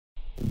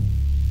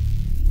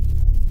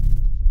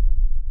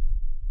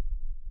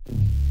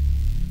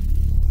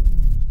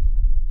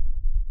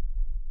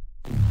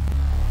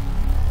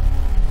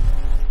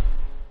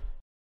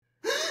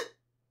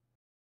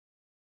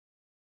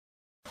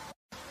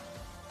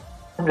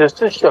just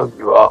to show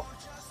you all.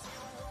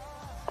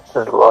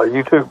 There's a lot of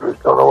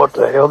YouTubers don't know what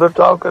the hell they're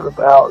talking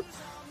about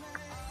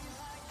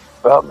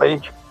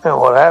me and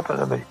what happened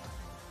to me.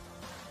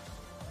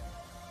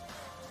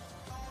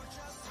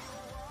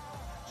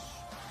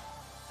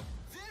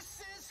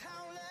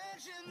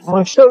 I'm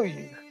going to show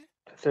you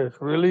that there's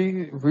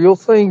really real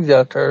things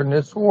out there in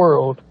this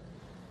world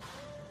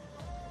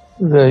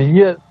that are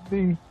yet to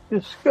be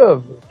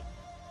discovered,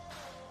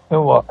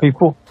 and why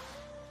people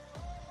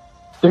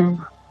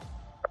do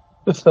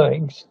the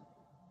things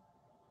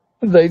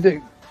they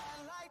do.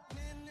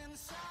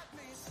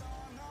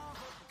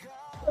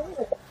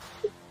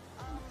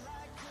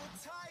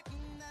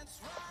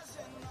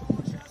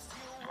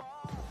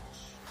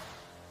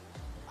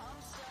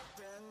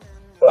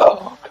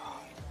 Oh, God.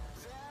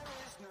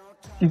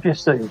 You can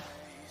see.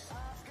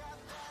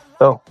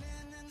 So,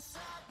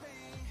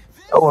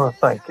 I want to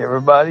thank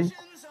everybody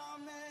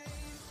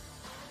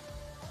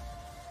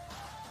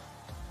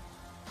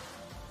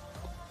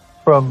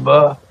from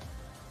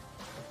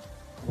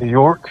New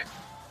York,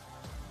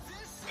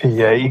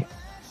 PA,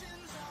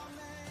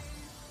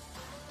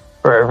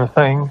 for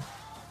everything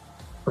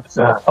with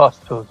the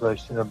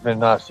hospitalization. I've been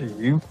in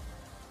ICU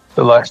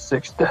the last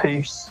 6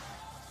 days.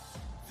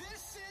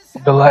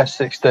 The last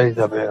 6 days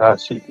I've been in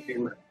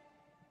ICU.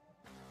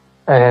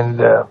 And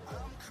the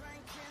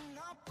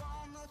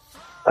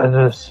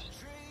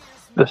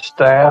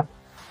staff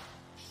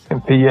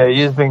and PA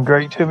has been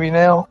great to me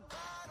now.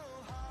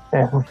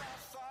 And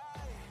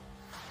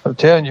I'm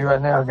telling you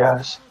right now,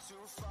 guys,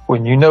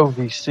 when you know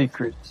these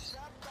secrets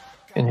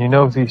and you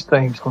know these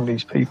things from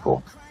these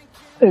people,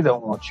 they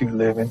don't want you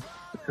living.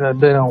 They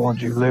don't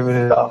want you living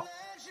at all.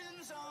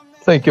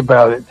 Think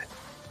about it,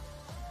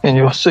 and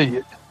you'll see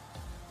it.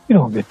 You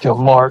don't get your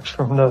marks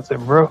from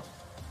nothing, bro.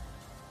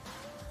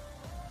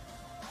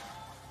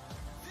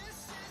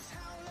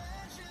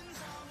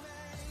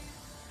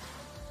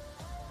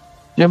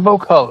 Jimbo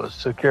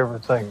Collins took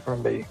everything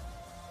from me.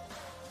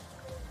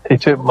 He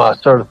took my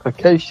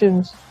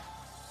certifications,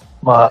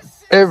 my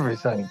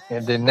everything,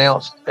 and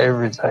denounced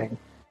everything.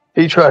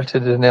 He tried to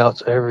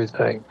denounce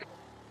everything.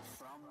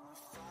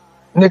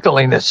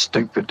 Nicolina's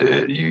stupid,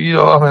 dude. You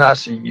know, I'm in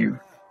ICU.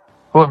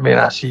 Wouldn't be in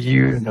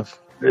ICU in the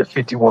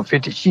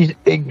 5150. She's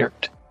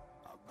ignorant.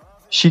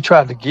 She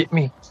tried to get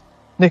me.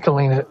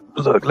 Nicolina,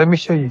 look, let me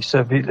show you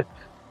something.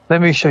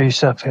 Let me show you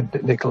something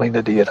that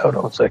Nicolina did. Hold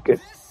on a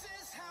second.